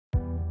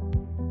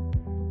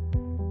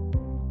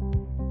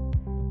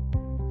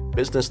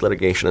Business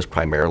litigation is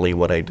primarily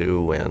what I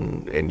do,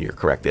 and you're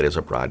correct, it is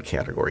a broad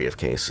category of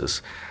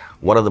cases.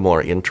 One of the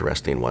more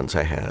interesting ones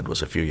I had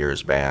was a few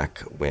years back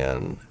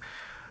when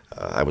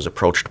I was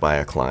approached by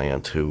a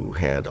client who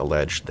had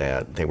alleged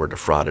that they were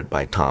defrauded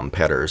by Tom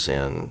Petters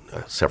and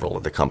several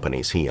of the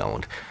companies he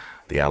owned.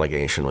 The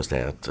allegation was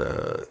that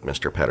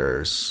Mr.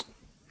 Petters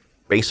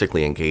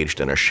basically engaged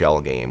in a shell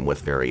game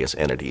with various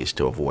entities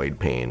to avoid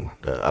paying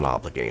an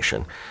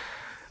obligation.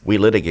 We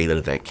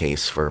litigated that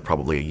case for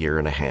probably a year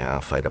and a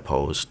half. I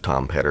deposed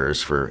Tom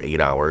Petters for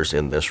 8 hours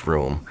in this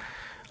room,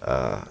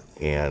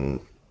 and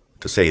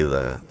to say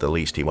the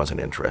least, he was an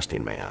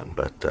interesting man.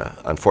 But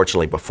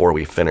unfortunately, before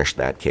we finished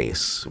that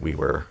case, we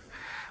were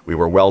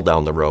well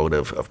down the road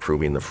of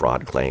proving the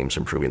fraud claims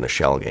and proving the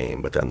shell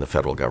game, but then the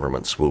federal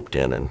government swooped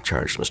in and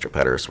charged Mr.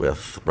 Petters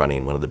with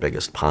running one of the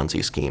biggest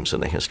Ponzi schemes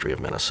in the history of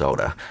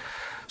Minnesota.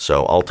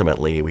 So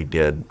ultimately, we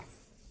did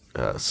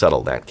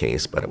settle that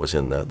case, but it was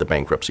in the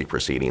bankruptcy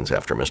proceedings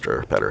after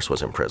Mr. Petters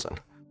was in prison.